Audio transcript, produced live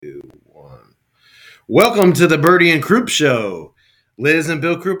Welcome to the Birdie and Kruep show. Liz and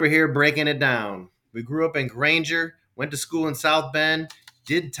Bill Kruep are here breaking it down. We grew up in Granger, went to school in South Bend,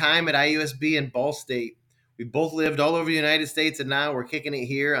 did time at IUSB and Ball State. We both lived all over the United States, and now we're kicking it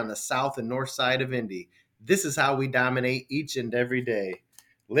here on the south and north side of Indy. This is how we dominate each and every day.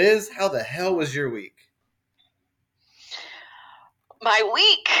 Liz, how the hell was your week? My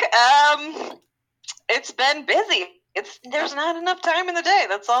week, it's been busy. There's not enough time in the day.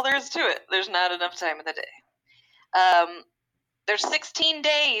 That's all there is to it. There's not enough time in the day. There's 16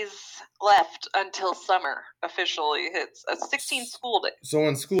 days left until summer officially hits. 16 school days. So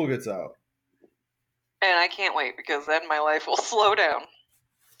when school gets out, And I can't wait because then my life will slow down.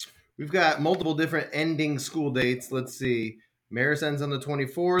 we've got multiple different ending school dates. Let's see. Maris ends on the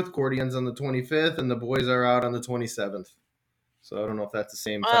 24th, Cordy ends on the 25th, and the boys are out on the 27th. So I don't know if that's the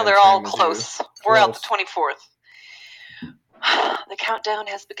same time. Well, they're all frame as close. you. We're out the 24th. The countdown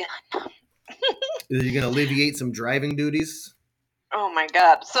has begun. Are you going to alleviate some driving duties? Oh my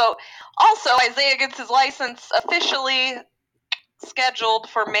God. So also Isaiah gets his license officially scheduled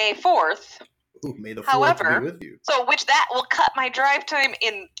for May 4th. Ooh, may the 4th However, be with you. So which that will cut my drive time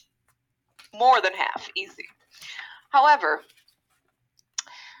in more than half. Easy. However,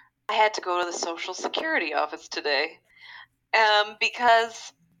 I had to go to the Social Security office today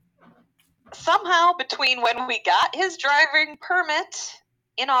because somehow between when we got his driving permit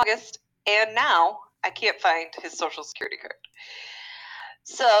in August and now, I can't find his Social Security card.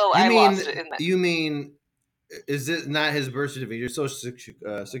 So I lost it in that. You mean, is it not his birth certificate, your Social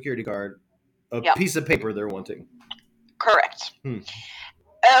Security card, a piece of paper they're wanting? Correct.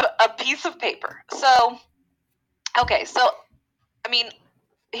 A piece of paper. So, okay, so, I mean,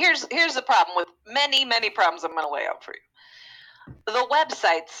 here's the problem with many problems I'm going to lay out for you. The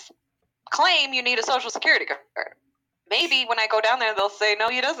websites claim you need a Social Security card. Maybe when I go down there, they'll say, no,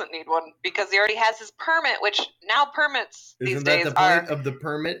 he doesn't need one because he already has his permit, which now permits these days Isn't that the point of the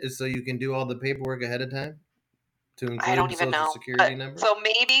permit is so you can do all the paperwork ahead of time? To include I don't the even Social know. Security number? So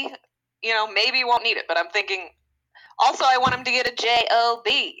maybe he won't need it, but I'm thinking, also I want him to get a JOB.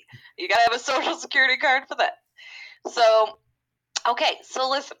 You got to have a Social Security card for that. So, okay, so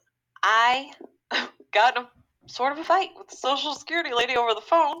listen, I got in sort of a fight with the Social Security lady over the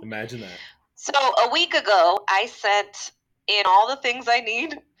phone. Imagine that. So a week ago, I sent in all the things I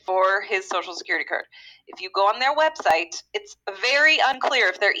need for his Social Security card. If you go on their website, it's very unclear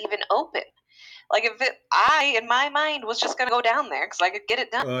if they're even open. Like I, in my mind, was just going to go down there because I could get it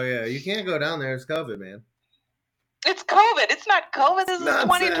done. Oh, yeah, you can't go down there. It's COVID, man. It's COVID. It's not COVID. This is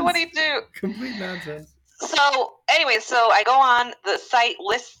 2022. Complete nonsense. So anyway, so I go on, the site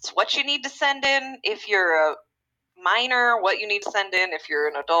lists what you need to send in if you're a minor, what you need to send in if you're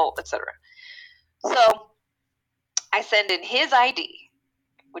an adult, etc. So I send in his ID,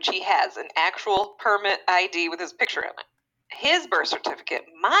 which he has, an actual permit ID with his picture on it, his birth certificate,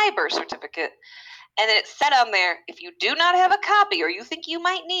 my birth certificate, and then it said on there, if you do not have a copy or you think you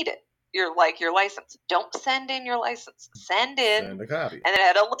might need it, your license, don't send in your license. Send a copy. And it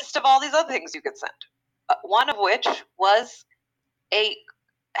had a list of all these other things you could send. One of which was a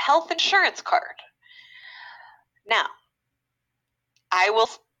health insurance card. Now, I will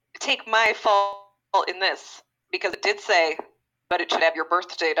take my fault in this because it did say, but it should have your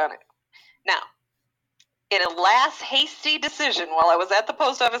birth date on it. Now, in a last hasty decision while I was at the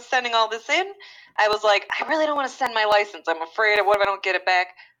post office sending all this in, I was like, I really don't want to send my license. I'm afraid of what if I don't get it back.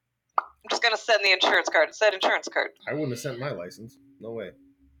 I'm just going to send the insurance card. It said insurance card. I wouldn't have sent my license. No way.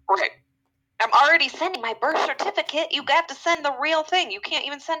 Right. I'm already sending my birth certificate. You have to send the real thing. You can't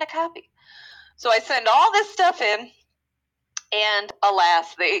even send a copy. So I send all this stuff in, and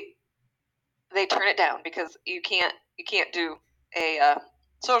alas, they turn it down because you can't do a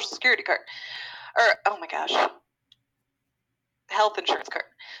Social Security card. Or, oh my gosh, health insurance card.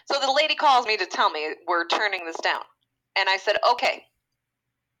 So the lady calls me to tell me we're turning this down. And I said, okay,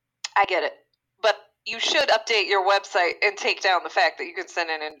 I get it. But you should update your website and take down the fact that you can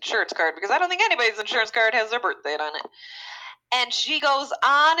send in an insurance card because I don't think anybody's insurance card has their birth date on it. And she goes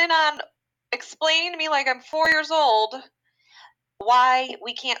on and on explaining to me like I'm 4 years old why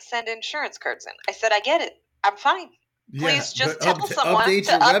we can't send insurance cards in. I said, I get it. I'm fine. Please just tell someone to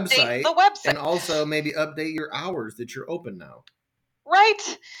update the website. And also maybe update your hours that you're open now.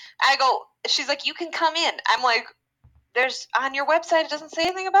 Right. I go, she's like, you can come in. I'm like, there's on your website, it doesn't say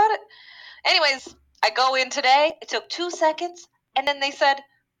anything about it. Anyways, I go in today. It took 2 seconds. And then they said,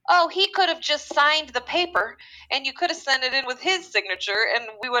 oh, he could have just signed the paper and you could have sent it in with his signature and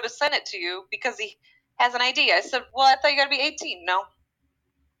we would have sent it to you because he has an ID. I said, well, I thought you got to be 18. No,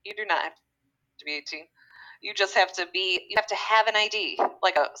 you do not have to be 18. You just have to have an ID,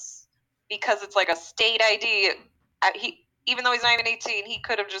 like because it's like a state ID. Even though he's not even 18, he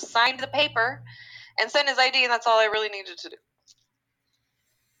could have just signed the paper and sent his ID, and that's all I really needed to do.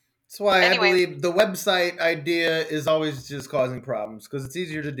 That's why Anyway. I believe the website idea is always just causing problems because it's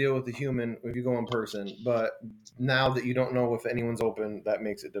easier to deal with the human if you go in person. But now that you don't know if anyone's open, that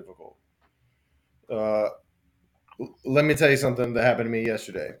makes it difficult. Let me tell you something that happened to me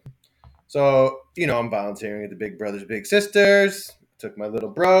yesterday. So, I'm volunteering at the Big Brothers Big Sisters. Took my little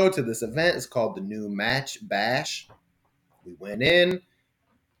bro to this event. It's called the New Match Bash. We went in.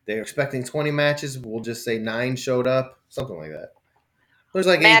 They were expecting 20 matches. We'll just say 9 showed up. Something like that. There's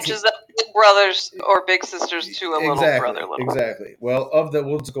like matches 18... of big brothers or big sisters to a little brother. Exactly. Well,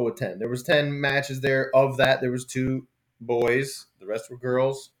 we'll just go with 10. There was 10 matches there. Of that, there was 2 boys. The rest were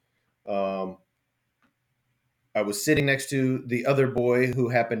girls. I was sitting next to the other boy who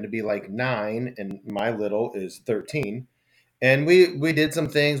happened to be like 9, and my little is 13. And we did some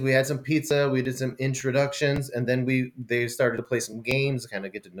things. We had some pizza. We did some introductions, and then they started to play some games, kind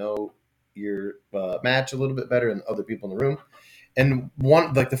of get to know your match a little bit better and other people in the room. And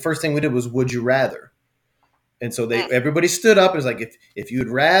the first thing we did was Would You Rather? And so everybody stood up and was like, if you'd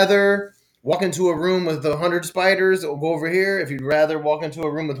rather walk into a room with 100 spiders, it'll go over here. If you'd rather walk into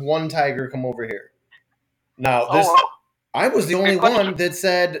a room with 1 tiger, come over here. Now, I was the only one that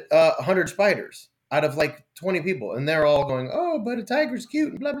said 100 spiders out of like 20 people. And they're all going, oh, but a tiger's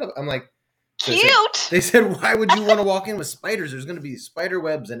cute and blah, blah. I'm like, cute? They said, why would you want to walk in with spiders? There's going to be spider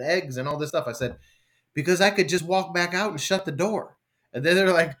webs and eggs and all this stuff. I said, because I could just walk back out and shut the door. And then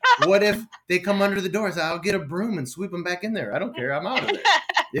they're like, what if they come under the door? I said, I'll get a broom and sweep them back in there. I don't care. I'm out of there.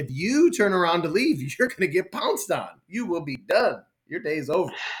 If you turn around to leave, you're going to get pounced on. You will be done. Your day's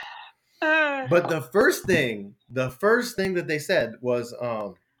over. But the first thing that they said was,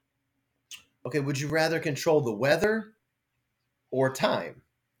 okay, would you rather control the weather or time?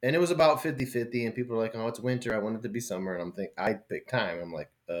 And it was about 50-50, and people were like, oh, it's winter. I want it to be summer. And I picked time. I'm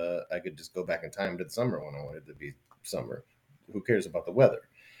like, I could just go back in time to the summer when I wanted it to be summer. Who cares about the weather?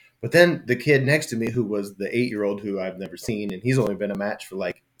 But then the kid next to me, who was the 8-year-old who I've never seen, and he's only been a match for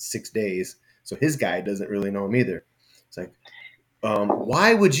like 6 days, so his guy doesn't really know him either. It's like,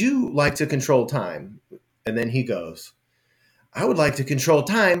 why would you like to control time? And then he goes, I would like to control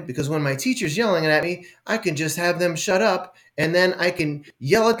time because when my teacher's yelling at me, I can just have them shut up, and then I can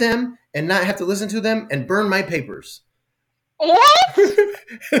yell at them and not have to listen to them and burn my papers. What?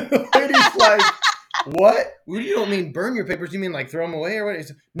 The lady's like, what? You don't mean burn your papers? You mean like throw them away or what? He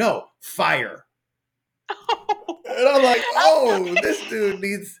said, no, fire. And I'm like, oh,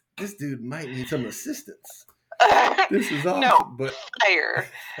 this dude might need some assistance. This is awesome. No, but fire.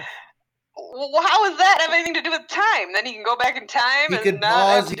 Well, how does that have anything to do with time? Then he can go back in time. He could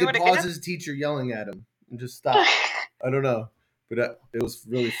pause his teacher yelling at him and just stop. I don't know, but it was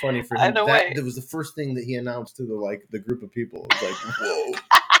really funny for him. That was the first thing that he announced to the group of people. It was like, whoa.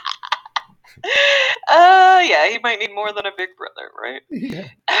 Yeah, he might need more than a big brother, right? Yeah.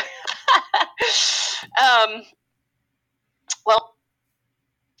 Well,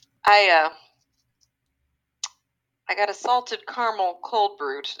 I got a salted caramel cold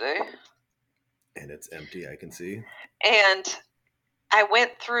brew today. And it's empty, I can see. And I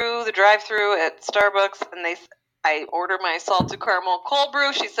went through the drive-thru at Starbucks, and I ordered my salted caramel cold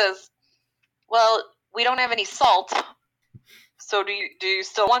brew. She says, well, we don't have any salt, so do you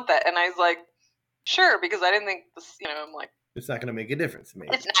still want that? And I was like, sure, because I didn't think this, I'm like, it's not going to make a difference.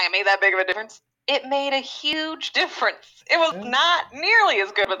 Maybe. It's not going to make that big of a difference. It made a huge difference. It was not nearly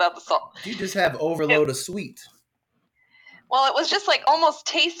as good without the salt. You just have overload of sweet. Well, it was just like almost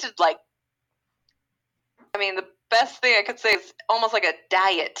tasted like, the best thing I could say is almost like a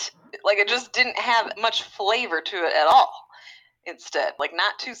diet. Like it just didn't have much flavor to it at all. Instead, like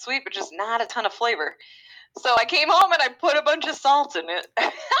not too sweet, but just not a ton of flavor. So I came home and I put a bunch of salt in it.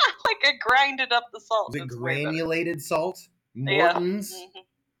 Like I grinded up the salt. The granulated salt? Morton's? Yeah.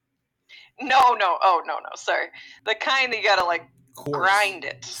 Mm-hmm. No. Oh, no. Sorry. The kind that you gotta like grind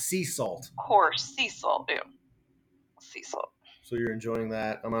it. Sea salt. Coarse sea salt. Yeah. Sea salt. So you're enjoying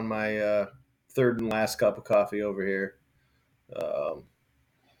that. I'm on my third and last cup of coffee over here.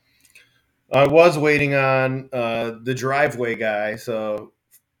 I was waiting on the driveway guy. So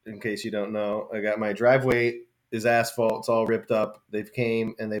in case you don't know, I got my driveway is asphalt. It's all ripped up. They've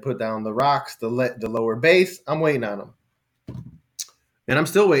came and they put down the rocks, the lower base. I'm waiting on them. And I'm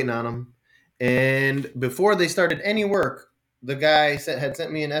still waiting on them. And before they started any work, the guy had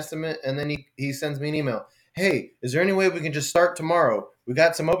sent me an estimate, and then he sends me an email. Hey, is there any way we can just start tomorrow? We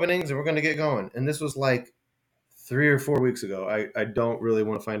got some openings, and we're going to get going. And this was like 3 or 4 weeks ago. I don't really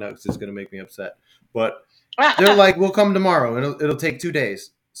want to find out because it's going to make me upset. But they're like, we'll come tomorrow, and it'll take 2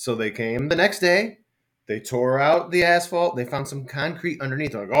 days. So they came the next day. They tore out the asphalt. They found some concrete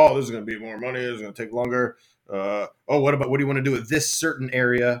underneath. They're like, oh, this is going to be more money. This is going to take longer. What do you want to do with this certain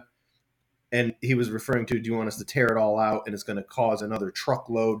area? And he was referring to, do you want us to tear it all out and it's going to cause another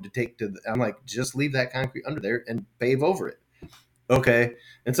truckload to take to I'm like, just leave that concrete under there and pave over it. Okay.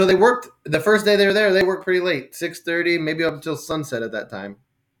 And so they worked the first day they were there, they worked pretty late, 6:30, maybe up until sunset at that time.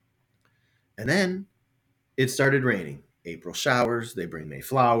 And then it started raining. April showers, they bring May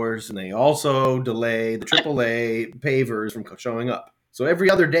flowers, and they also delay the AAA pavers from showing up. So every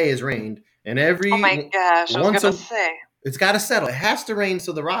other day is rained, and Oh my gosh, I was once gonna say. it's got to settle. It has to rain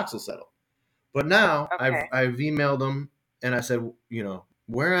so the rocks will settle. But now Okay. I've emailed them and I said,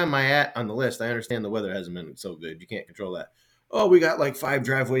 where am I at on the list? I understand the weather hasn't been so good. You can't control that. Oh, we got like 5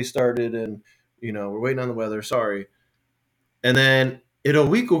 driveways started and we're waiting on the weather. Sorry. And then a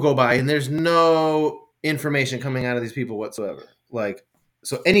week will go by and there's no information coming out of these people whatsoever. Like,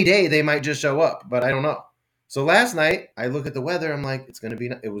 so any day they might just show up, but I don't know. So last night I look at the weather. I'm like,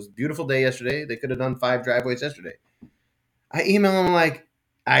 it was a beautiful day yesterday. They could have done 5 driveways yesterday. I email him like,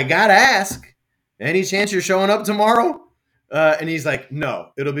 I gotta ask, any chance you're showing up tomorrow? And he's like,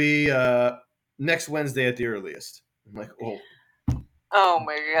 no, it'll be next Wednesday at the earliest. I'm like, Oh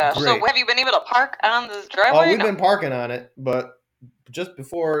my gosh. great. So have you been able to park on this driveway? Oh, we've been parking on it, but just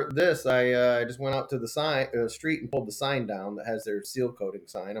before this, I just went out to the street and pulled the sign down that has their seal coating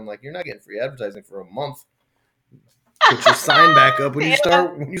sign. I'm like, you're not getting free advertising for a month. Put your sign back up when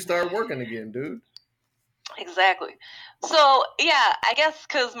you start working again, dude. Exactly. So yeah, I guess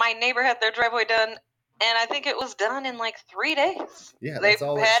because my neighbor had their driveway done, and I think it was done in like 3 days. Yeah, They that's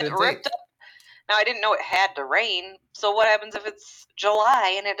all it had should ripped take. up. Now I didn't know it had to rain. So what happens if it's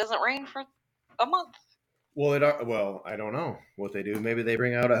July and it doesn't rain for a month? Well, I don't know what they do. Maybe they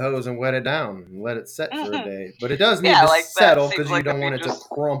bring out a hose and wet it down and let it set for a Mhm. day. But it does need Yeah, to like that settle seems because you like don't it'd want be it to just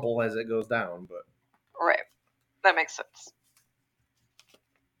crumple as it goes down. But right. That makes sense.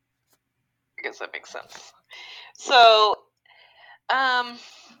 I guess that makes sense. So, last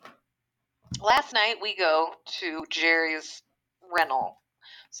night we go to Jerry's rental.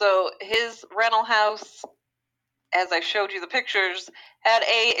 So his rental house, as I showed you the pictures, had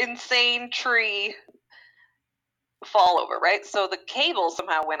a insane tree fall over, right? So the cable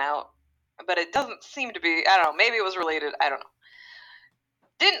somehow went out, but it doesn't seem to be, I don't know, maybe it was related, I don't know.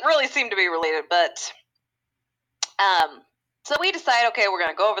 Didn't really seem to be related, but so we decide, okay, we're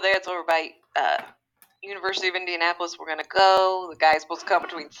going to go over there. It's over by University of Indianapolis. We're going to go. The guy's supposed to come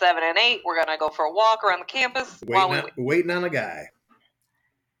between 7 and 8. We're going to go for a walk around the campus waiting on a guy.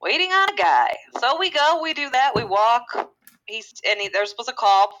 Waiting on a guy. So we go, we do that, we walk. They're supposed to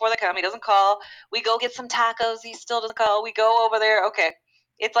call before they come. He doesn't call. We go get some tacos. He still doesn't call. We go over there. Okay.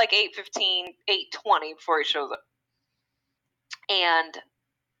 It's like 8:15, 8:20 before he shows up. And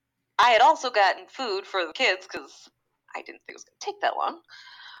I had also gotten food for the kids because I didn't think it was going to take that long.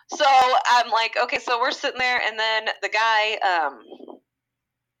 So I'm like, okay, so we're sitting there, and then the guy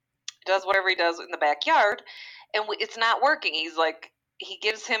does whatever he does in the backyard, and it's not working. He's like, he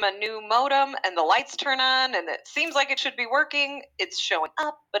gives him a new modem, and the lights turn on, and it seems like it should be working. It's showing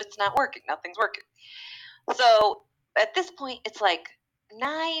up, but it's not working. Nothing's working. So at this point, it's like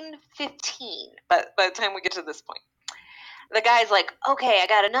 9:15. But by the time we get to this point, the guy's like, okay, I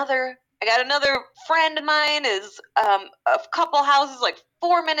got another friend of mine is a couple houses like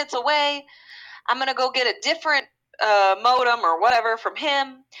 4 minutes away. I'm gonna go get a different modem or whatever from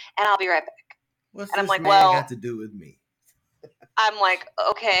him, and I'll be right back. What's And I'm this like, man got to do with me? I'm like,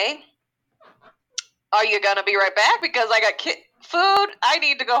 okay, are you gonna be right back? Because I got food. I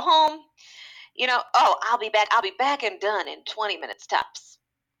need to go home. Oh, I'll be back. I'll be back and done in 20 minutes tops,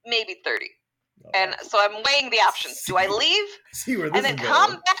 maybe 30. And so I'm weighing the options. Do I leave See where this and then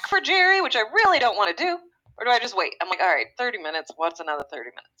come back for Jerry, which I really don't want to do, or do I just wait? I'm like, all right, 30 minutes. What's another 30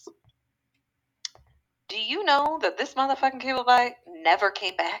 minutes? Do you know that this motherfucking cable guy never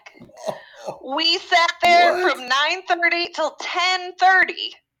came back? We sat there from 9:30 till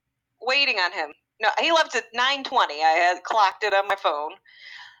 10:30 waiting on him. No, he left at 9:20. I had clocked it on my phone,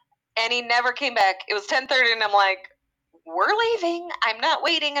 and he never came back. It was 10:30, and I'm like, we're leaving. I'm not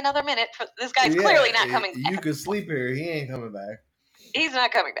waiting another minute. This guy's clearly not coming back. You could sleep here. He ain't coming back. He's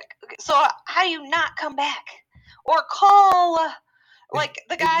not coming back. Okay, so how do you not come back? Or call, like,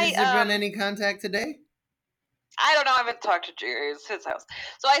 the guy... Has there been any contact today? I don't know. I haven't talked to Jerry. It's his house.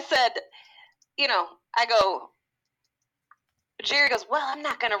 So I said, I go, Jerry goes, well, I'm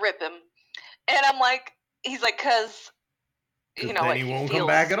not going to rip him. And I'm like, he's like, because, then like, he won't come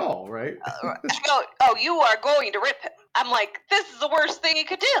back at all, right? I go, oh, you are going to rip him. I'm like, this is the worst thing you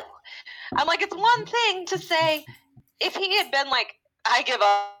could do. I'm like, it's one thing to say, if he had been like, I give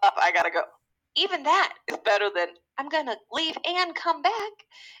up. I gotta go. Even that is better than I'm gonna leave and come back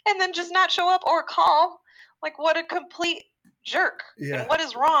and then just not show up or call. Like, what a complete jerk. Yeah. And what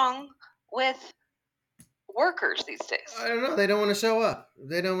is wrong with workers these days? I don't know. They don't want to show up.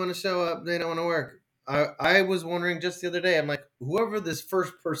 They don't want to show up. They don't want to work. I was wondering just the other day, I'm like, whoever this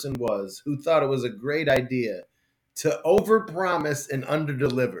first person was who thought it was a great idea to overpromise and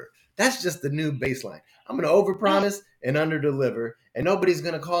underdeliver. That's just the new baseline. I'm going to overpromise and underdeliver, and nobody's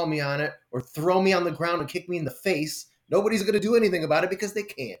going to call me on it or throw me on the ground and kick me in the face. Nobody's going to do anything about it because they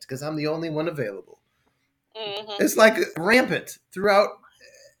can't, because I'm the only one available. Mm-hmm. It's like rampant throughout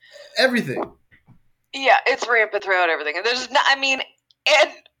everything. Yeah, it's rampant throughout everything. And there's not, I mean, and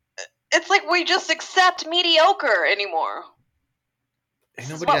it's like we just accept mediocre anymore. This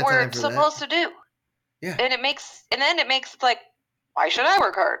is what we're supposed to do. Yeah. And then it makes like, why should I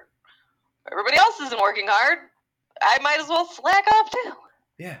work hard? Everybody else isn't working hard. I might as well slack off too.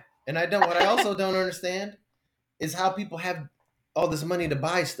 Yeah. And what I also don't understand is how people have all this money to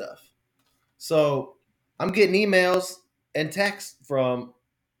buy stuff. So I'm getting emails and texts from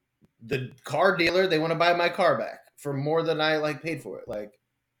the car dealer. They want to buy my car back for more than I paid for it. Like,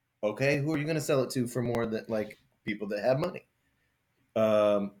 okay, who are you going to sell it to for more than people that have money?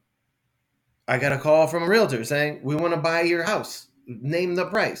 I got a call from a realtor saying, we want to buy your house. Name the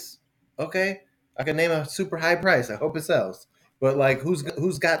price. Okay. I can name a super high price. I hope it sells. But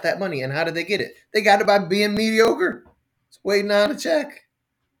who's got that money and how did they get it? They got it by being mediocre. It's waiting on a check.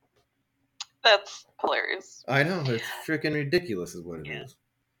 That's hilarious. I know. It's freaking ridiculous is what it is.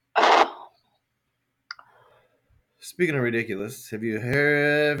 Speaking of ridiculous, have you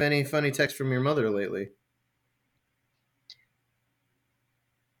heard any funny texts from your mother lately?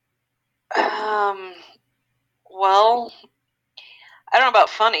 Well, I don't know about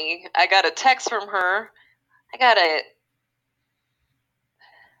funny. I got a text from her.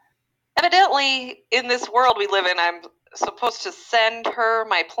 Evidently, in this world we live in, I'm supposed to send her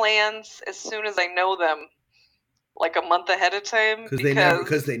my plans as soon as I know them, like a month ahead of time.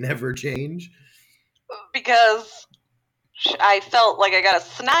 Because they never change? Because I felt like I got a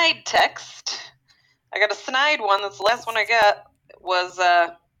snide text. I got a snide one. That's the last one I got. Was,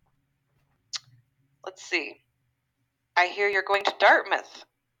 let's see. I hear you're going to Dartmouth.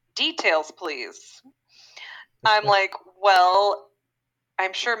 Details, please. I'm like, well,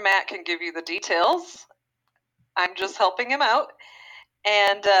 I'm sure Matt can give you the details. I'm just helping him out.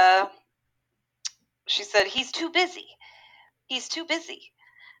 And she said, he's too busy. He's too busy.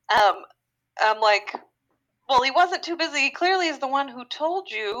 I'm like, well, he wasn't too busy. He clearly is the one who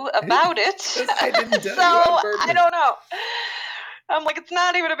told you about it. I didn't tell so I don't know. I'm like, it's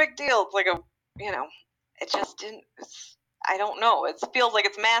not even a big deal. It's like it just didn't. I don't know. It feels like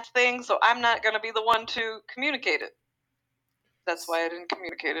it's Matt's thing, so I'm not going to be the one to communicate it. That's why I didn't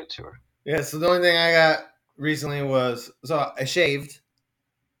communicate it to her. Yeah, so the only thing I got recently was, so I shaved.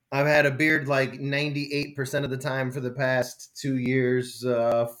 I've had a beard 98% of the time for the past 2 years,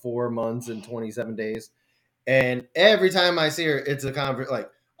 4 months and 27 days. And every time I see her, it's a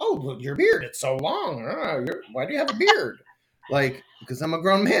oh, look, your beard, it's so long. Why do you have a beard? Because I'm a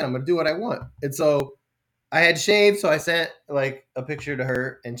grown man. I'm going to do what I want. And so I had shaved, so I sent a picture to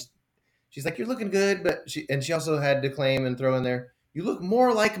her, and she's like, you're looking good. But she also had to claim and throw in there, you look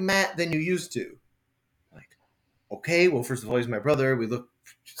more like Matt than you used to. Okay, well, first of all, he's my brother. We look,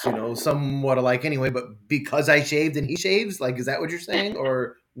 somewhat alike anyway. But because I shaved and he shaves, is that what you're saying,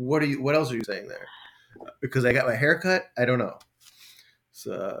 or what else are you saying there? Because I got my hair cut, I don't know.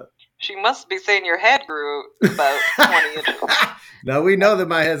 So she must be saying your head grew about 20 inches. Now we know that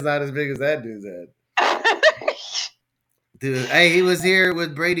my head's not as big as that dude's head. Dude, he was here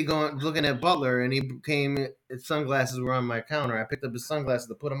with Birdie looking at Butler, and he came. His sunglasses were on my counter. I picked up his sunglasses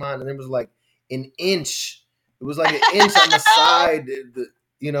to put them on, and it was an inch. It was an inch on the side.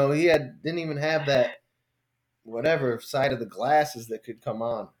 He didn't even have that whatever side of the glasses that could come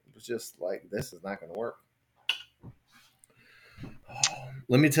on. It was just this is not going to work.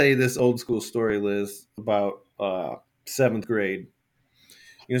 Let me tell you this old school story, Liz, about 7th grade.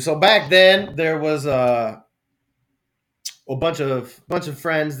 So back then there was a bunch of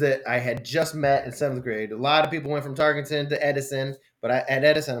friends that I had just met in 7th grade. A lot of people went from Tarkenton to Edison, but at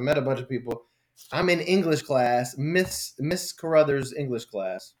Edison I met a bunch of people. I'm in English class, Miss Carruthers English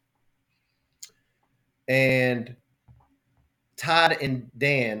class, and Todd and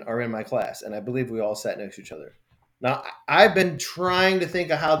Dan are in my class, and I believe we all sat next to each other. Now, I've been trying to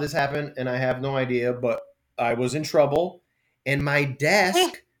think of how this happened, and I have no idea, but I was in trouble, and my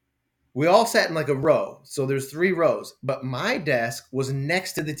desk, we all sat in a row, so there's 3 rows, but my desk was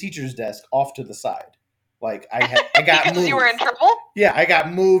next to the teacher's desk off to the side. Like I got because moved. you were in trouble? Yeah, I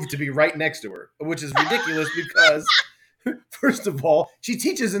got moved to be right next to her, which is ridiculous because, first of all, she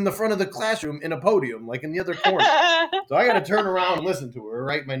teaches in the front of the classroom in a podium, like in the other corner. So I got to turn around and listen to her,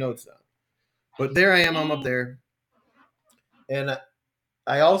 write my notes down. But there I am, I'm up there. And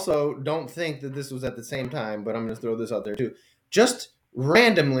I also don't think that this was at the same time, but I'm going to throw this out there too. Just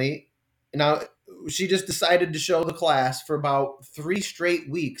randomly, now she just decided to show the class for about 3 straight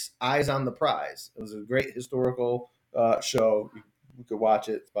weeks, Eyes on the Prize. It was a great historical show. You could watch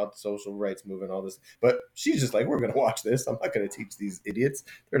it. It's about the social rights movement, all this. But she's just like, we're going to watch this. I'm not going to teach these idiots.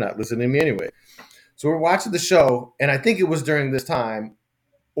 They're not listening to me anyway. So we're watching the show, and I think it was during this time,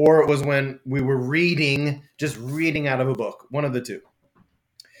 or it was when we were just reading out of a book, one of the two.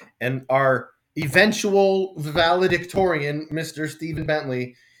 And our eventual valedictorian, Mr. Stephen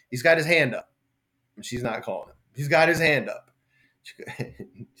Bentley, he's got his hand up. And she's not calling him. He's got his hand up.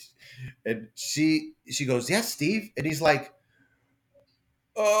 And she goes, yes, Steve. And he's like,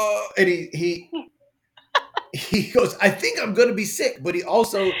 and he goes, I think I'm going to be sick. But he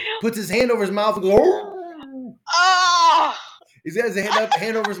also puts his hand over his mouth and goes, oh. He's got his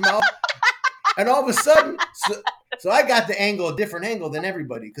hand over his mouth. And all of a sudden, so I got a different angle than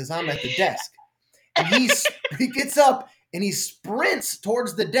everybody because I'm at the desk. And he gets up and he sprints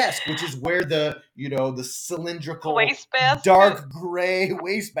towards the desk, which is where the cylindrical dark gray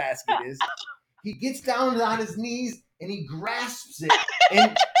wastebasket is. He gets down on his knees and he grasps it.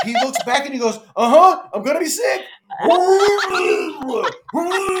 And he looks back and he goes, I'm going to be sick.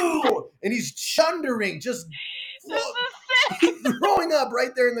 And he's chundering, just throwing up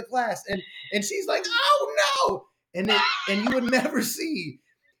right there in the class. And she's like, oh no. And you would never see.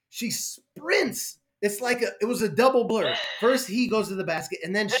 She sprints. It's like it was a double blur. First he goes to the basket,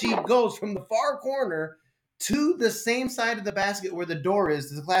 and then she goes from the far corner to the same side of the basket where the door is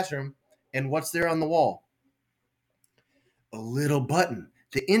to the classroom. And what's there on the wall? A little button,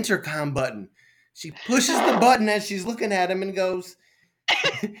 the intercom button. She pushes the button as she's looking at him and goes,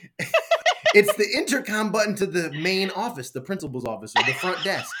 it's the intercom button to the main office, the principal's office, or the front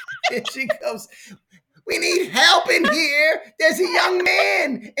desk. And she goes, we need help in here. There's a young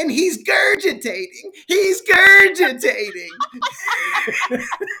man, and he's gurgitating.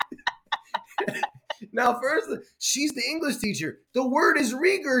 Now, first, she's the English teacher. The word is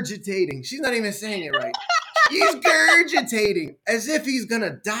regurgitating. She's not even saying it right. He's gurgitating, as if he's going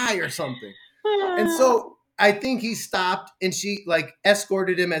to die or something. And so I think he stopped, and she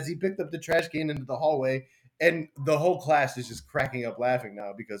escorted him as he picked up the trash can into the hallway. And the whole class is just cracking up laughing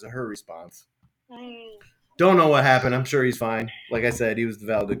now because of her response. Don't know what happened. I'm sure he's fine. Like I said, he was the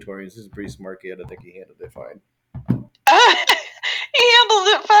valedictorian. He's a pretty smart kid. I think he handled it fine. He handled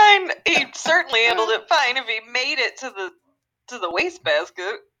it fine. He certainly handled it fine if he made it to the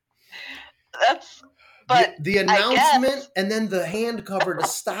wastebasket. But the announcement and then the hand cover to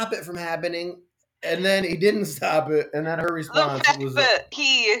stop it from happening, and then he didn't stop it, and then her response was that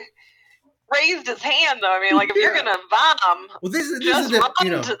he raised his hand, though. I mean, if you're gonna vom, this is run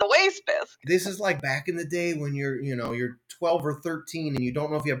to the wastebasket. This is like back in the day when you're 12 or 13 and you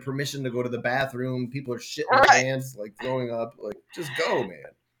don't know if you have permission to go to the bathroom. People are shitting their pants, throwing up. Just go,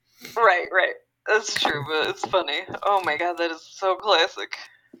 man. Right. That's true, but it's funny. Oh my god, that is so classic.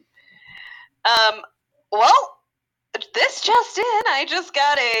 Well, this just in, I just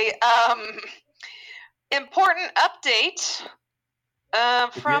got a important update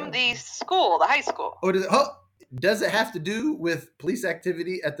from the school, the high school. Does it have to do with police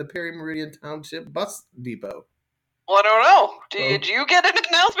activity at the Perry Meridian Township bus depot? Well, I don't know. Did you get an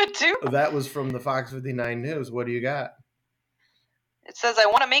announcement too? That was from the Fox 59 News. What do you got? It says, I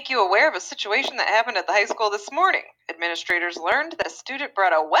want to make you aware of a situation that happened at the high school this morning. Administrators learned that a student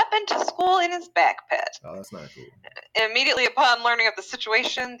brought a weapon to school in his backpack. Oh, that's not cool. Immediately upon learning of the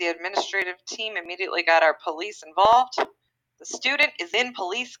situation, the administrative team immediately got our police involved. The student is in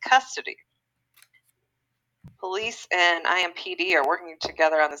police custody. Police and IMPD are working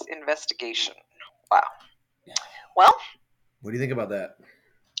together on this investigation. Wow. Well, what do you think about that?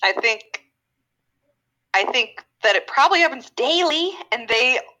 I think that it probably happens daily, and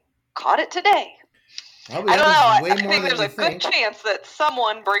they caught it today. Probably I don't know. I think there's a good chance that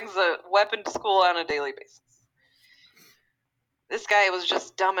someone brings a weapon to school on a daily basis. This guy was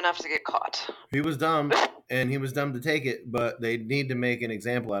just dumb enough to get caught. He was dumb, and he was dumb to take it, but they need to make an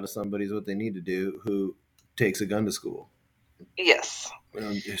example out of somebody is what they need to do who takes a gun to school. Yes. Sure.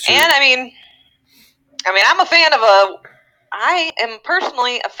 And I am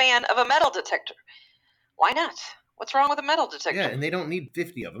personally a fan of a metal detector. Why not? What's wrong with a metal detector? Yeah, and they don't need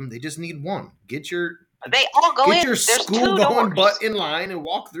 50 of them. They just need one. They all go in. Get your school-going butt in line and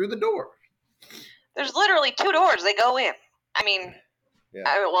walk through the door. There's literally 2 doors they go in. I mean, Yeah.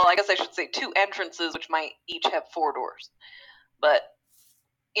 I guess I should say 2 entrances, which might each have 4 doors. But,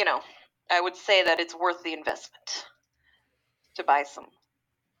 I would say that it's worth the investment to buy some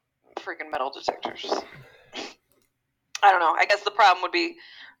freaking metal detectors. I don't know. I guess the problem would be,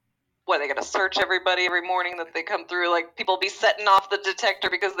 what, they got to search everybody every morning that they come through? Like, people be setting off the detector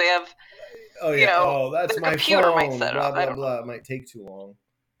because they have, that's their my computer phone. might set it Blah off. I blah don't know. blah. It might take too long.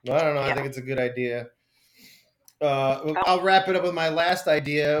 I don't know. I Yeah. think it's a good idea. I'll wrap it up with my last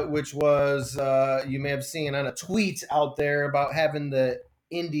idea, which was you may have seen on a tweet out there about having the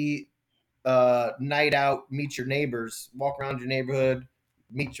indie night out, meet your neighbors, walk around your neighborhood,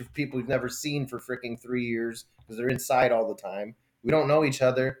 meet your people you've never seen for freaking 3 years because they're inside all the time. We don't know each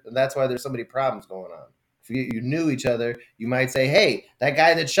other, and that's why there's so many problems going on. If you knew each other, you might say, "Hey, that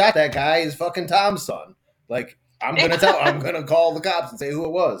guy that shot that guy is fucking Tom's son." Like, I'm gonna call the cops and say who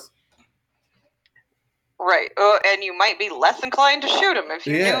it was. Right. And you might be less inclined to shoot him if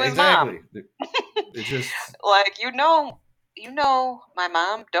you knew his mom. It's just like, my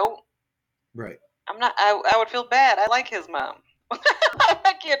mom. Don't. right. I'm not. I would feel bad. I like his mom.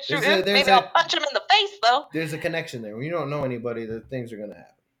 I can't shoot him. Maybe I'll punch him in the face, though. There's a connection there. When you don't know anybody, the things are going to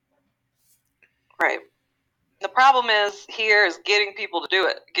happen. Right. The problem is getting people to do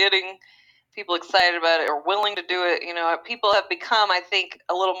it, getting people excited about it or willing to do it. People have become, I think,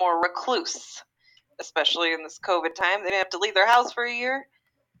 a little more recluse, especially in this COVID time. They didn't have to leave their house for a year.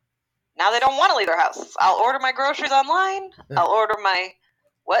 Now they don't want to leave their house. I'll order my groceries online. I'll order my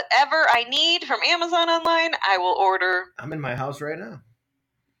whatever I need from Amazon online. I will order. I'm in my house right now.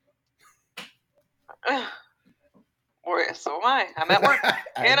 So am I. I'm at work.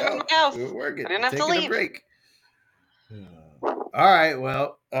 I'm in my house. We're working. I didn't have to Taking leave. a break. All right.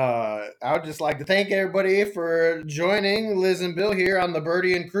 Well, I would just like to thank everybody for joining Liz and Bill here on the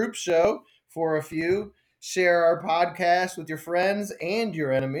Birdie and Kruep show. For a few, share our podcast with your friends and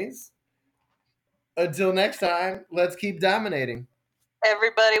your enemies. Until next time, let's keep dominating.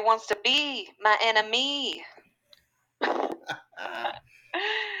 Everybody wants to be my enemy.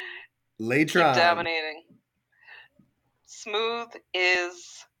 Later Keep on. dominating. Smooth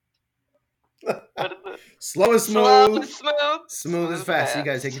is. What is it? Slow is smooth. Slow is smooth. Smooth is fast. So you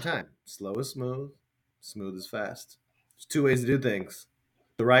guys take your time. Slow is smooth. Smooth is fast. There's 2 ways to do things: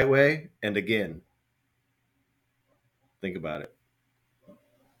 the right way and again. Think about it.